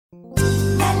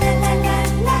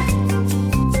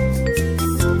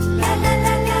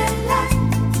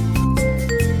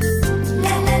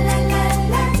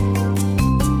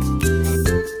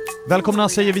Välkomna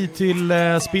säger vi till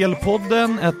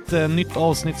Spelpodden, ett nytt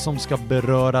avsnitt som ska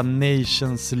beröra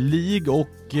Nations League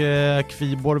och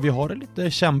Kviborg, vi har det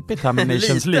lite kämpigt här med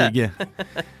Nations League.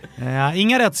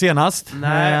 Inga rätt senast.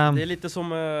 Nej, det är lite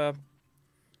som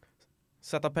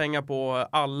sätta pengar på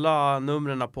alla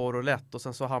numren på roulette och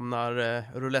sen så hamnar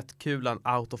roulettekulan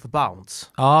out of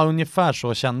bounds. Ja, ungefär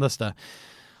så kändes det.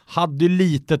 Hade ju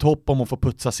lite hopp om att få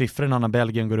putsa siffrorna när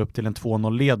Belgien går upp till en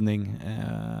 2-0-ledning.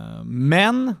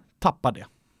 Men tappar det.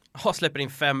 Ja, släpper in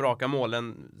 5 raka mål.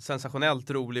 En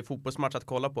sensationellt rolig fotbollsmatch att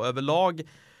kolla på. Överlag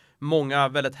många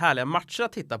väldigt härliga matcher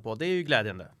att titta på. Det är ju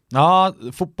glädjande. Ja,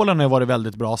 fotbollen har varit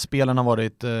väldigt bra. Spelen har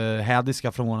varit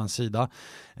hädiska från vår sida.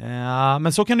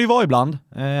 Men så kan det ju vara ibland.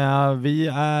 Vi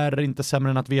är inte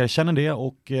sämre än att vi erkänner det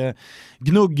och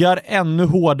gnuggar ännu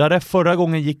hårdare. Förra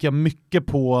gången gick jag mycket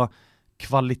på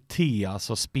kvalitet,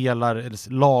 alltså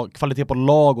kvalitet på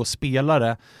lag och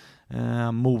spelare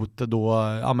mot då,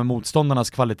 motståndarnas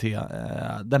kvalitet.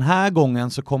 Den här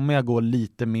gången så kommer jag gå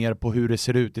lite mer på hur det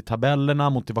ser ut i tabellerna,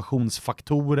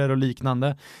 motivationsfaktorer och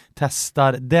liknande.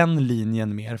 Testar den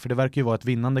linjen mer, för det verkar ju vara ett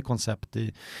vinnande koncept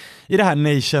i det här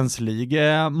Nations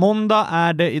League. Måndag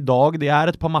är det idag, det är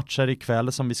ett par matcher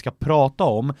ikväll som vi ska prata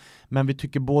om, men vi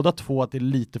tycker båda två att det är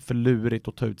lite för lurigt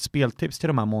att ta ut speltips till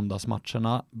de här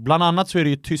måndagsmatcherna. Bland annat så är det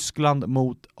ju Tyskland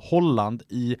mot Holland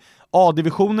i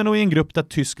A-divisionen och i en grupp där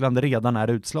Tyskland redan är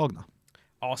utslagna.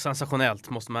 Ja, sensationellt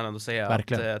måste man ändå säga.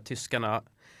 Verkligen. Att tyskarna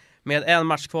med en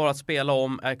match kvar att spela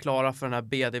om är klara för den här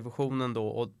B-divisionen då,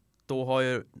 och då har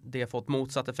ju det fått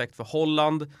motsatt effekt för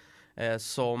Holland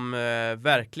som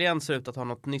verkligen ser ut att ha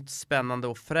något nytt spännande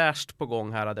och fräscht på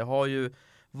gång här. Det har ju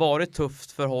varit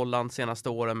tufft för Holland senaste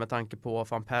åren med tanke på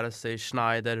Van Persie,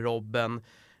 Schneider, Robben,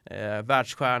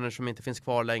 världsstjärnor som inte finns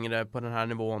kvar längre på den här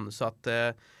nivån, så att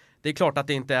det är klart att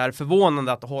det inte är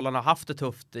förvånande att Holland har haft det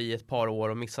tufft i ett par år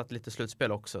och missat lite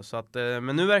slutspel också. Så att,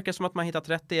 men nu verkar det som att man hittat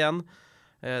rätt igen.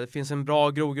 Det finns en bra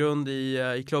grogrund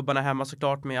i klubbarna hemma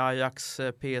såklart med Ajax,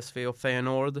 PSV och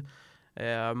Feyenoord.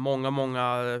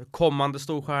 Många kommande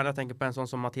storstjärnor. Jag tänker på en sån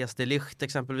som Mattias de Ligt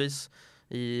exempelvis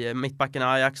i mittbacken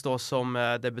Ajax då,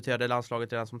 som debuterade i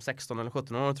landslaget redan som 16 eller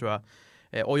 17 år tror jag.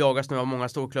 Och jagas nu av många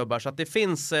storklubbar, så att det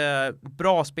finns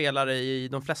bra spelare i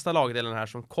de flesta lagdelarna här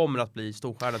som kommer att bli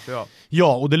storstjärnor tror jag.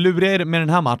 Ja, och det luriga med den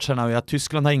här matchen är att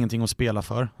Tyskland har ingenting att spela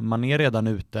för. Man är redan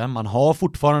ute, man har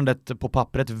fortfarande på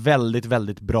pappret väldigt,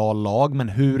 väldigt bra lag, men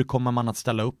hur kommer man att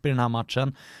ställa upp i den här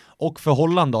matchen? Och för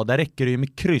Holland då, där räcker det ju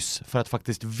med kryss för att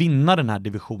faktiskt vinna den här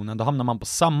divisionen. Då hamnar man på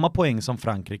samma poäng som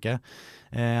Frankrike.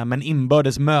 Men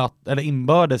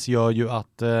inbördes gör ju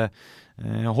att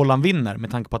Holland vinner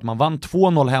med tanke på att man vann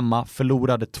 2-0 hemma,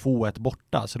 förlorade 2-1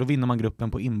 borta. Så då vinner man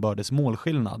gruppen på inbördes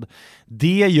målskillnad.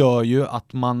 Det gör ju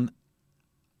att man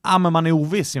är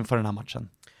oviss inför den här matchen.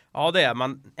 Ja, det är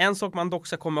man. En sak man dock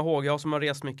ska komma ihåg, jag som har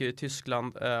rest mycket i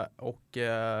Tyskland och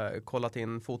kollat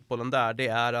in fotbollen där, det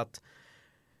är att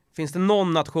finns det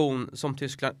någon nation som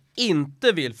Tyskland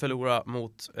inte vill förlora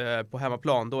mot på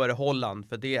hemmaplan, då är det Holland.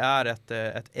 För det är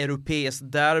ett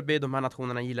europeiskt derby, de här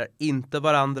nationerna gillar inte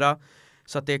varandra.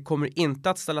 Så att det kommer inte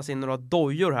att ställas in några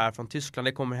dojor här från Tyskland.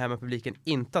 Det kommer hemmapubliken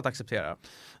inte att acceptera.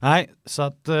 Nej, så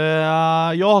att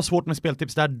jag har svårt med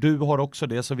speltips där. Du har också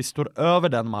det, så vi står över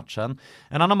den matchen.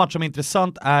 En annan match som är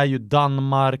intressant är ju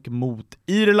Danmark mot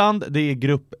Irland. Det är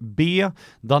grupp B.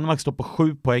 Danmark står på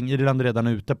 7 poäng. Irland är redan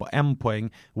ute på 1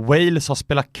 poäng. Wales har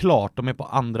spelat klart. De är på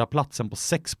andra platsen på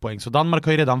 6 poäng. Så Danmark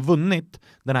har ju redan vunnit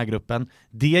den här gruppen.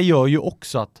 Det gör ju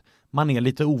också att man är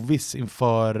lite oviss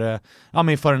inför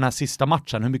den här sista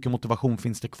matchen. Hur mycket motivation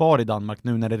finns det kvar i Danmark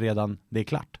nu när det är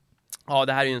klart? Ja,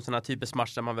 det här är ju en sån här typisk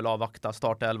match där man vill avvakta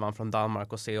startelvan från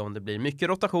Danmark och se om det blir mycket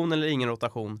rotation eller ingen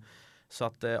rotation. Så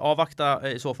att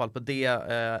avvakta i så fall på det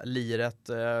liret.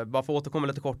 Bara för att återkomma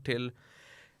lite kort till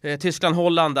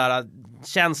Tyskland-Holland där.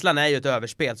 Känslan är ju ett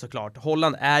överspel såklart.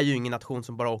 Holland är ju ingen nation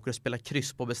som bara åker och spelar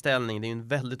kryss på beställning. Det är ju en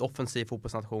väldigt offensiv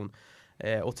fotbollsnation.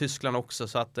 Och Tyskland också,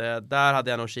 så att där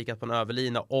hade jag nog kikat på en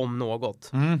överlina om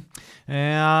något.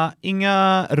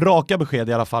 Inga raka besked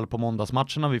i alla fall på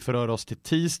måndagsmatcherna. Vi förrör oss till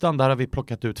tisdagen, där har vi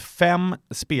plockat ut 5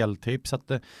 speltips, så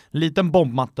att liten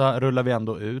bombmatta rullar vi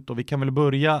ändå ut, och vi kan väl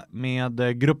börja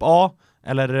med grupp A,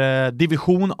 eller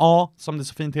division A som det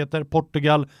så fint heter,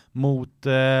 Portugal mot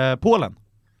Polen.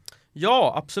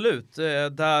 Ja, absolut.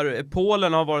 Där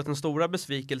Polen har varit den stora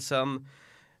besvikelsen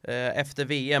efter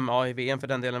VM. Ja, i VM för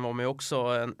den delen var man ju också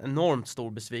en enormt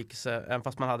stor besvikelse, även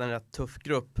fast man hade en rätt tuff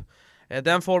grupp.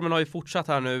 Den formen har ju fortsatt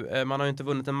här nu. Man har ju inte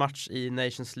vunnit en match i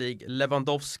Nations League.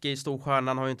 Lewandowski,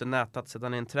 storstjärnan, har ju inte nätat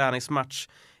sedan en träningsmatch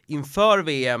inför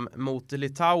VM mot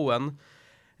Litauen.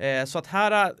 Så att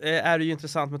här är det ju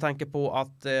intressant med tanke på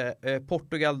att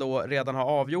Portugal då redan har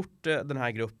avgjort den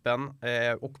här gruppen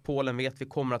och Polen vet vi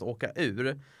kommer att åka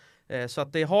ur. Så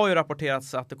att det har ju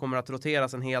rapporterats att det kommer att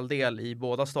roteras en hel del i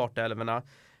båda startelverna.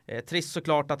 Trist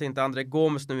såklart att inte André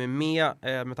Gomes nu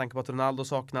är med tanke på att Ronaldo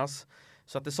saknas.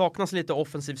 Så att det saknas lite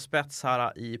offensiv spets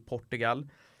här i Portugal.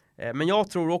 Men jag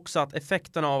tror också att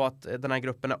effekten av att den här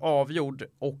gruppen är avgjord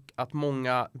och att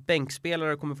många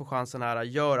bänkspelare kommer få chansen här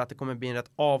gör att det kommer bli en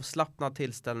rätt avslappnad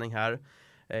tillställning här.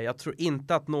 Jag tror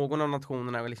inte att någon av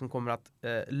nationerna liksom kommer att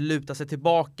luta sig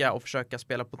tillbaka och försöka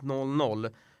spela på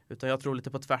 0-0. Utan jag tror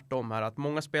lite på tvärtom här. Att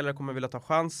många spelare kommer vilja ta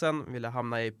chansen, vilja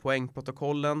hamna i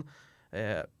poängprotokollen.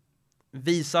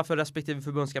 Visa för respektive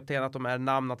förbundskapten att de är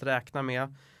namn att räkna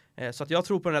med. Så att jag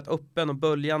tror på en rätt öppen och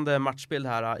böljande matchbild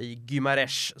här i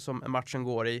Guimarães som matchen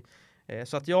går i.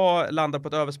 Så att jag landar på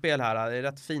ett överspel här. Det är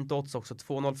rätt fint odds också.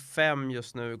 2,05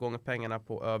 just nu gånger pengarna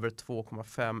på över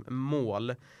 2,5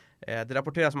 mål. Det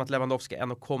rapporteras om att Lewandowski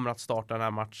ändå kommer att starta den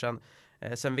här matchen.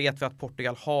 Sen vet vi att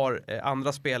Portugal har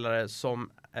andra spelare som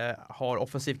har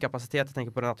offensiv kapacitet. Jag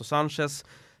tänker på Renato Sanchez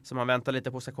som man väntar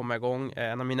lite på ska komma igång.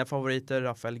 En av mina favoriter,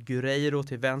 Rafael Guerreiro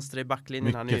till vänster i backlinjen.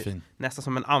 Mycket han är ju fin. nästan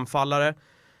som en anfallare.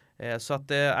 Så att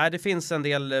det finns en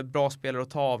del bra spelare att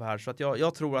ta av här. Så att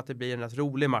jag tror att det blir en rätt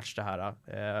rolig match det här.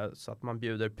 Så att man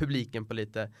bjuder publiken på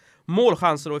lite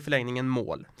målchanser och i förlängningen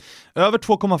mål. Över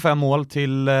 2,5 mål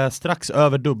till strax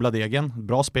över dubbla degen.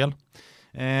 Bra spel.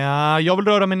 Jag vill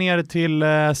röra mig ner till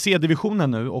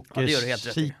C-divisionen nu och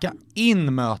kika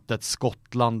in mötet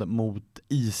Skottland mot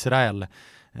Israel.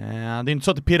 Det är inte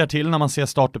så att det pirrar till när man ser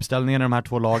startuppställningen i de här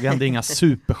två lagen. Det är inga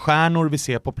superstjärnor vi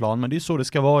ser på plan, men det är så det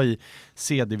ska vara i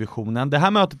C-divisionen. Det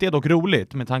här mötet är dock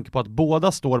roligt med tanke på att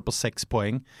båda står på 6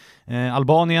 poäng.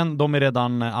 Albanien, de är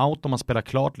redan out, de har spelat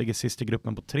klart, ligger sist i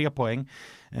gruppen på 3 poäng.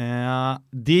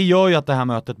 Det gör ju att det här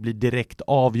mötet blir direkt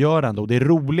avgörande och det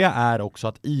roliga är också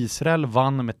att Israel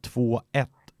vann med 2-1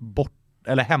 bort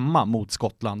eller hemma mot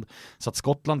Skottland. Så att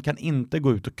Skottland kan inte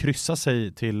gå ut och kryssa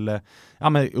sig till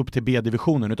upp till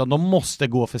B-divisionen utan de måste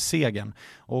gå för segern.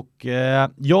 Och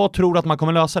jag tror att man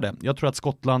kommer lösa det. Jag tror att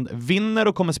Skottland vinner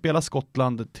och kommer spela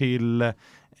Skottland till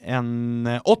en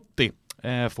 80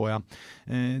 får jag.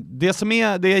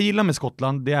 Det jag gillar med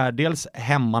Skottland, det är dels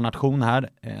hemmanation här.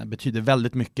 Betyder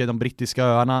väldigt mycket. De brittiska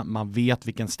öarna, man vet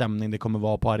vilken stämning det kommer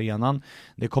vara på arenan.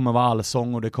 Det kommer vara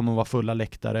allsång och det kommer vara fulla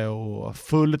läktare och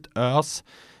fullt ös.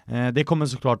 Det kommer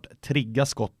såklart trigga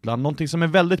Skottland. Någonting som är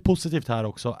väldigt positivt här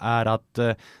också är att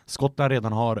Skottland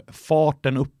redan har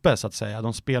farten uppe så att säga.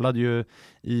 De spelade ju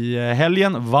i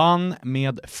helgen, vann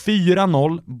med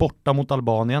 4-0 borta mot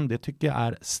Albanien. Det tycker jag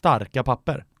är starka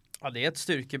papper. Ja, det är ett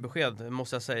styrkebesked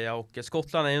måste jag säga och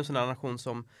Skottland är ju en sån här nation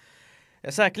som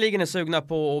säkerligen är sugna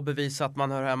på att bevisa att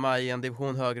man hör hemma i en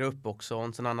division högre upp också.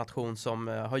 En sån här nation som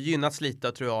har gynnats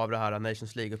lite tror jag av det här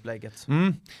Nations League-upplägget.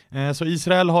 Så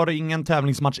Israel har ingen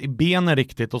tävlingsmatch i benen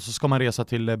riktigt och så ska man resa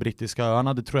till brittiska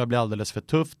öarna. Det tror jag blir alldeles för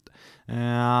tufft.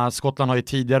 Skottland har ju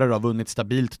tidigare då vunnit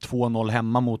stabilt 2-0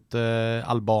 hemma mot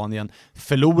Albanien.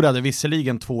 Förlorade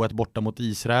visserligen 2-1 borta mot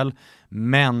Israel.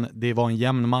 Men det var en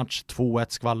jämn match, 2-1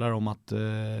 skvallrar om att,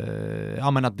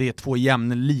 att det är två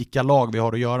jämnlika lag vi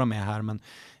har att göra med här. Men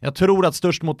jag tror att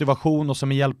störst motivation och som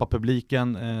med hjälp av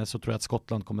publiken så tror jag att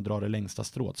Skottland kommer dra det längsta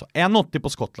strået. Så 1,80 på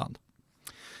Skottland.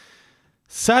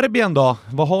 Serbien då,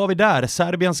 vad har vi där?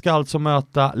 Serbien ska alltså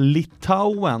möta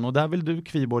Litauen och där vill du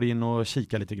Kviborg in och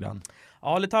kika lite grann.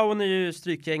 Ja, Litauen är ju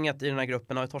strykgänget i den här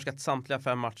gruppen, har torskat samtliga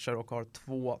 5 matcher och har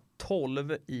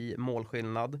 2-12 i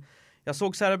målskillnad. Jag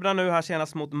såg serberna nu här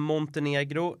senast mot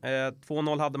Montenegro.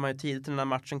 2-0 hade man ju tidigt i den här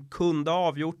matchen. Kunde ha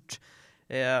avgjort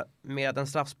med en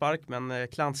straffspark. Men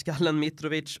klantskallen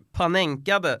Mitrovic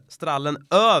panenkade strallen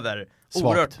över. Svagt.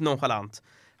 Oerhört nonchalant.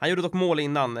 Han gjorde dock mål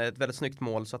innan, ett väldigt snyggt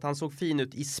mål. Så att han såg fin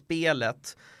ut i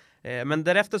spelet. Men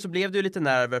därefter så blev det ju lite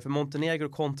nerver. För Montenegro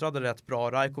kontrade rätt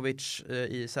bra. Rajkovic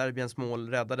i Serbiens mål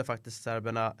räddade faktiskt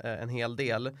serberna en hel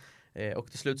del. Och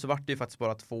till slut så var det ju faktiskt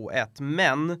bara 2-1.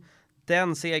 Men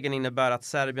den segern innebär att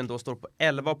Serbien då står på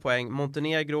 11 poäng.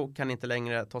 Montenegro kan inte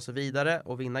längre ta sig vidare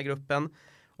och vinna gruppen.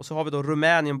 Och så har vi då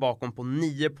Rumänien bakom på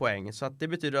 9 poäng. Så att det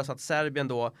betyder alltså att Serbien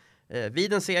då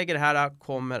vid en seger här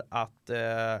kommer att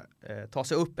ta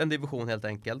sig upp en division helt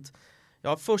enkelt. Jag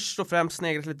har först och främst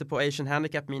sneglat lite på Asian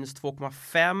Handicap minus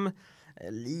 2,5.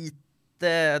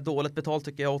 Lite dåligt betalt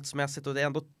tycker jag oddsmässigt och det är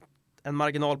ändå en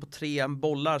marginal på 3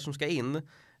 bollar som ska in.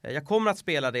 Jag kommer att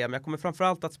spela det, men jag kommer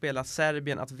framförallt att spela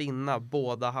Serbien att vinna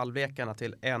båda halvlekarna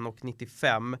till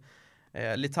 1,95.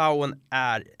 Litauen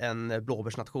är en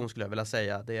blåbärsnation skulle jag vilja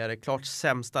säga. Det är det klart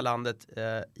sämsta landet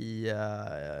i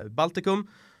Baltikum.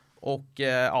 Och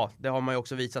det har man ju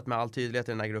också visat med all tydlighet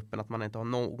i den här gruppen, att man inte har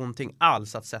någonting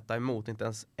alls att sätta emot, inte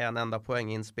ens en enda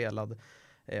poäng inspelad.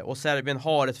 Och Serbien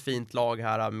har ett fint lag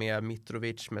här med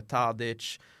Mitrovic, med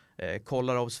Tadic,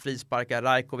 Kolarovs frisparkar,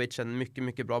 Rajkovic, en mycket,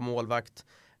 mycket bra målvakt.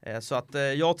 Så att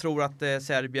jag tror att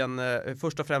Serbien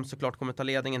först och främst såklart kommer ta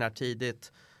ledningen här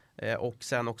tidigt. Och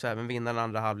sen också även vinna den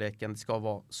andra halvleken. Det ska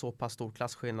vara så pass stor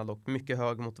klassskillnad och mycket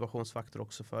hög motivationsfaktor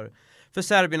också för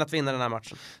Serbien att vinna den här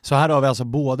matchen. Så här har vi alltså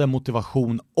både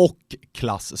motivation och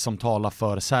klass som talar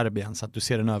för Serbien, så att du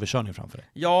ser en överkörning framför dig.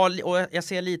 Ja, och jag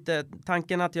ser lite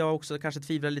tanken att jag också kanske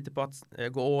tvivlar lite på att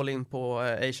gå all in på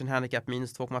Asian Handicap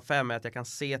minus 2,5 är att jag kan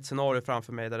se ett scenario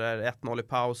framför mig där det är 1-0 i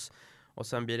paus och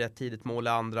sen blir det ett tidigt mål i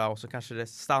andra och så kanske det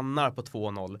stannar på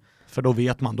 2-0. För då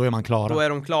vet man, då är man klara. Då är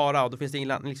de klara och då finns det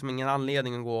ingen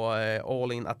anledning att gå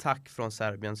all in attack från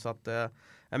Serbien. Så att,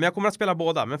 men jag kommer att spela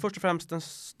båda. Men först och främst den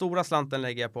stora slanten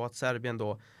lägger jag på att Serbien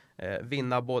då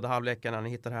vinna båda halvlekarna. Ni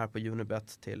hittar det här på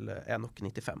Unibet till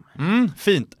 1,95.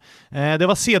 Fint. Det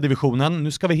var C-divisionen.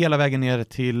 Nu ska vi hela vägen ner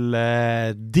till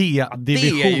D-divisionen. Det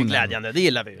är ju glädjande, det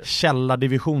gillar vi ju.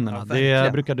 Källardivisionerna, ja,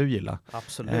 det brukar du gilla.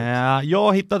 Absolut. Jag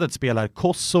har hittat ett spel här,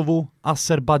 Kosovo,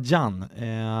 Azerbaijan.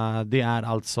 Det är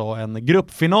alltså en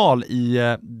gruppfinal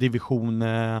i division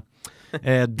D.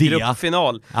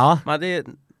 Gruppfinal. Ja.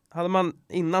 Hade man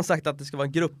innan sagt att det ska vara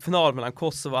en gruppfinal mellan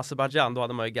Kosovo och Azerbaijan, då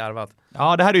hade man ju garvat.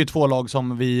 Ja, det här är ju två lag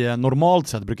som vi normalt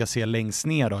sett brukar se längst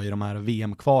ner då, i de här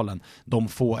VM-kvalen.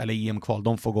 Eller EM-kval,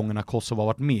 de få gångerna Kosovo har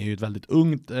varit med, är ju ett väldigt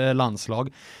ungt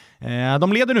landslag.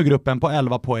 De leder nu gruppen på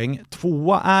 11 poäng.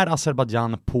 Tvåa är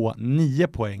Azerbaijan på 9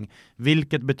 poäng.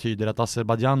 Vilket betyder att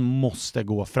Azerbaijan måste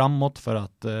gå framåt för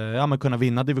att kunna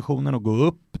vinna divisionen och gå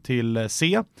upp till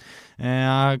C.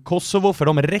 Kosovo, för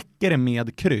dem räcker det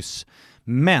med kryss.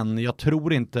 Men jag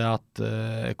tror inte att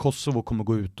Kosovo kommer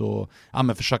gå ut och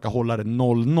försöka hålla det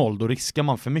 0-0. Då riskar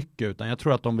man för mycket. Utan jag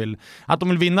tror att de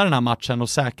vill vinna den här matchen och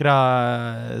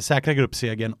säkra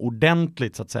gruppsegern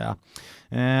ordentligt, så att säga.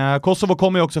 Kosovo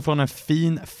kommer ju också från en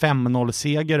fin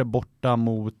 5-0-seger borta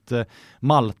mot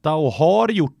Malta och har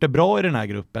gjort det bra i den här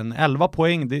gruppen. 11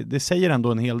 poäng, det säger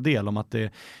ändå en hel del om att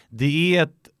det är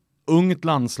ett ungt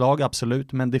landslag,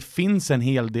 absolut, men det finns en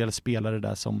hel del spelare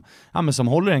där som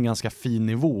håller en ganska fin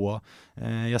nivå.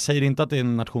 Jag säger inte att det är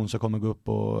en nation som kommer gå upp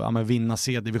och vinna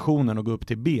C-divisionen och gå upp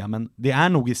till B, men det är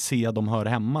nog i C de hör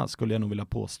hemma, skulle jag nog vilja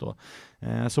påstå.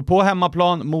 Så på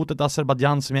hemmaplan mot ett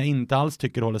Azerbaijan som jag inte alls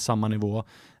tycker håller samma nivå,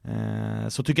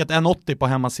 så tycker jag att 1,80 på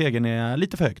hemmasegern är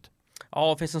lite för högt.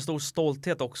 Ja, det finns en stor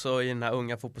stolthet också i den här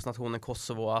unga fotbollsnationen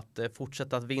Kosovo att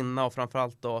fortsätta att vinna och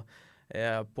framförallt då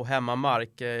på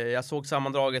hemmamark. Jag såg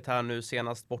sammandraget här nu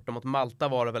senast borta mot Malta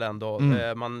var det väl ändå.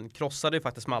 Man krossade ju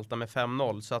faktiskt Malta med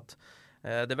 5-0 så att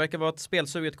det verkar vara ett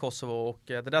spelsuget Kosovo och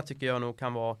det där tycker jag nog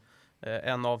kan vara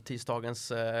en av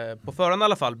tisdagens, på förhand i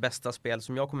alla fall, bästa spel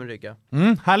som jag kommer rygga.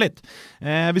 Härligt.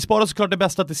 Vi sparar såklart det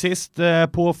bästa till sist.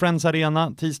 På Friends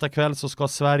Arena tisdag kväll så ska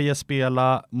Sverige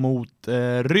spela mot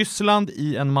Ryssland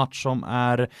i en match som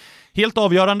är helt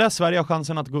avgörande. Sverige har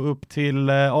chansen att gå upp till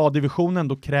A-divisionen.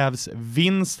 Då krävs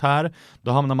vinst här.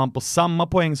 Då hamnar man på samma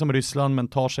poäng som Ryssland men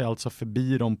tar sig alltså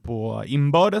förbi dem på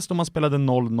inbördes då man spelade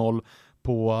 0-0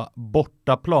 på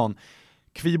bortaplan.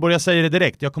 Kviborg, jag säger det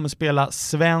direkt. Jag kommer spela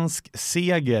svensk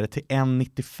seger till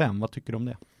 1,95. Vad tycker du om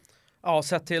det? Ja,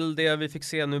 sett till det vi fick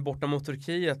se nu borta mot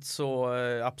Turkiet så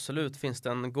absolut finns det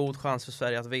en god chans för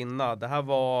Sverige att vinna. Det här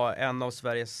var en av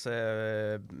Sveriges,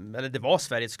 det var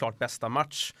Sveriges klart bästa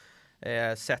match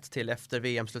sett till efter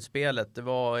VM-slutspelet. Det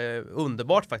var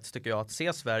underbart faktiskt tycker jag att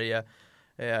se Sverige.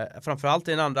 Framförallt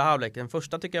i den andra halvlek. Den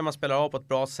första tycker jag man spelar av på ett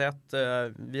bra sätt.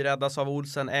 Vi räddas av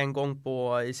Olsen en gång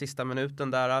i sista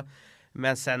minuten där.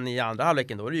 Men sen i andra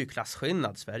halvleken då är det ju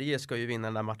klassskillnad. Sverige ska ju vinna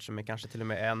den där matchen med kanske till och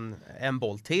med en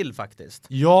boll till faktiskt.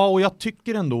 Ja, och jag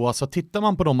tycker ändå, alltså tittar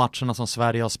man på de matcherna som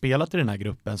Sverige har spelat i den här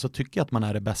gruppen så tycker jag att man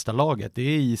är det bästa laget. Det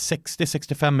är i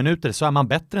 60-65 minuter så är man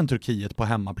bättre än Turkiet på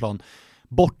hemmaplan.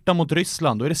 Borta mot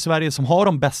Ryssland, då är det Sverige som har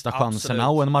de bästa chanserna.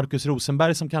 Och en Marcus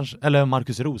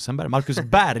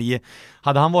Berg,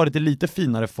 hade han varit i lite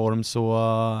finare form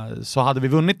så hade vi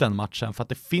vunnit den matchen för att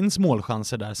det finns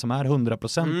målchanser där som är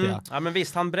 100%. Ja men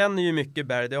visst, han bränner ju mycket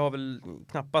Berg, det har väl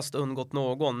knappast undgått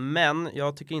någon, men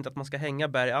jag tycker inte att man ska hänga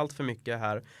Berg allt för mycket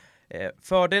här.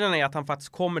 Fördelen är att han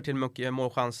faktiskt kommer till mycket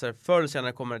målchanser, förr eller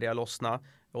senare kommer det att lossna.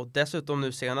 Och dessutom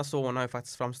nu senast så har han ju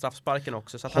faktiskt fram straffsparken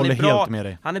också. Så att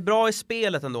han är bra i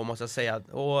spelet ändå måste jag säga.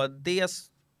 Och det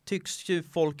tycks ju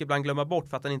folk ibland glömma bort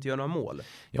för att han inte gör några mål.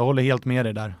 Jag håller helt med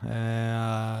dig där.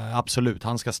 Absolut,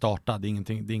 han ska starta. Det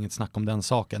är inget snack om den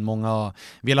saken. Många har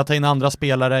velat ta in andra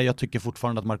spelare. Jag tycker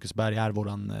fortfarande att Marcus Berg är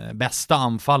våran bästa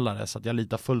anfallare, så att jag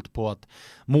litar fullt på att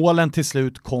målen till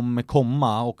slut kommer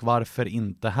komma, och varför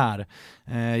inte här.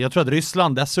 Jag tror att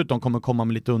Ryssland dessutom kommer komma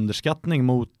med lite underskattning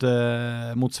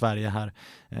mot Sverige här.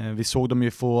 Vi såg dem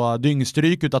ju få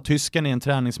dyngstryk utav tysken i en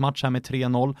träningsmatch här med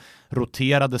 3-0.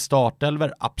 Roterade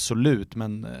startelver, absolut,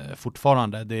 men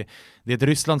fortfarande. Det är ett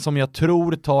Ryssland som jag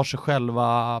tror tar sig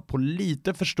själva på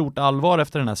lite för stort allvar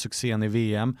efter den här succén i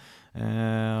VM.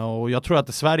 Och jag tror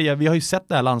att Sverige, vi har ju sett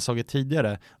det här landslaget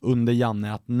tidigare under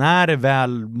Janne, att när det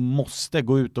väl måste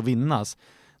gå ut och vinnas,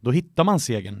 då hittar man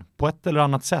segern på ett eller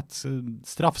annat sätt.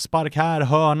 Straffspark här,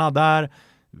 hörna där.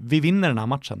 Vi vinner den här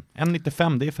matchen.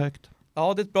 1,95, det är för högt.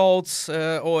 Ja, det är ett bra odds,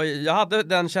 och jag hade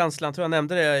den känslan, tror jag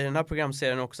nämnde det i den här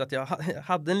programserien också, att jag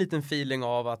hade en liten feeling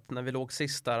av att när vi låg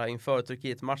sist där inför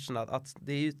Turkiet-matchen, att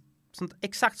det är ju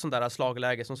exakt sånt där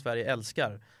slagläge som Sverige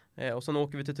älskar. Och sen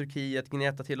åker vi till Turkiet,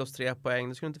 gnetar till oss 3 poäng.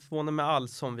 Det skulle inte förvåna mig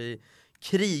alls som vi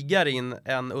krigar in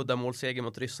en uddamålsseger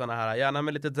mot ryssarna här, gärna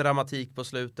med lite dramatik på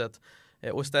slutet.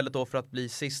 Och istället då för att bli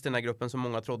sist i den här gruppen som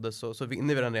många trodde, så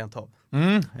vinner vi den rent av.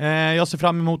 Jag ser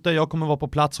fram emot det. Jag kommer vara på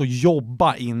plats och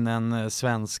jobba in en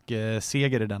svensk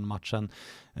seger i den matchen.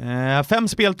 5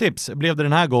 speltips blev det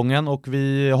den här gången, och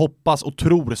vi hoppas och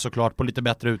tror såklart på lite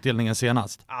bättre utdelning än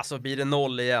senast. Alltså blir det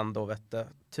 0 igen då, vet du.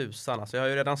 Tusan, alltså jag har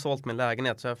ju redan sålt min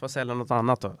lägenhet, så jag får sälja något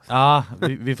annat då. Ja,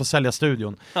 vi får sälja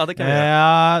studion. Ja, det kan vi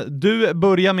göra. Du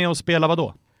börjar med att spela vad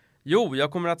då? Jo,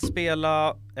 jag kommer att spela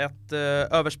ett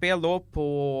överspel då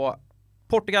på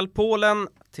Portugal-Polen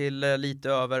till lite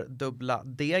över dubbla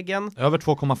degen. Över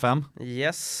 2,5.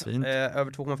 Yes,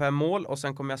 över 2,5 mål. Och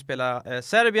sen kommer jag spela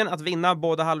Serbien att vinna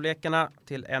båda halvlekarna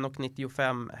till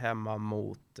 1,95 hemma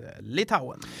mot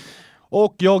Litauen.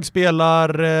 Och jag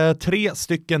spelar 3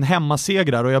 stycken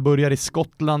hemmasegrar, och jag börjar i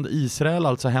Skottland-Israel,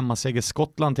 alltså hemmaseger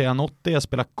Skottland till 1,80. Jag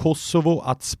spelar Kosovo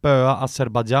att spöa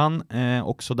Azerbaijan,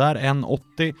 också där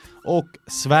 1,80. Och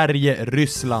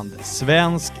Sverige-Ryssland,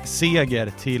 svensk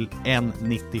seger till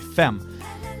 1,95.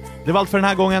 Det var allt för den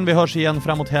här gången. Vi hörs igen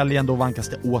framåt helgen, då vankas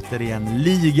det återigen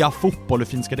liga fotboll. Hur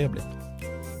fint ska det bli?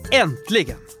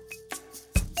 Äntligen!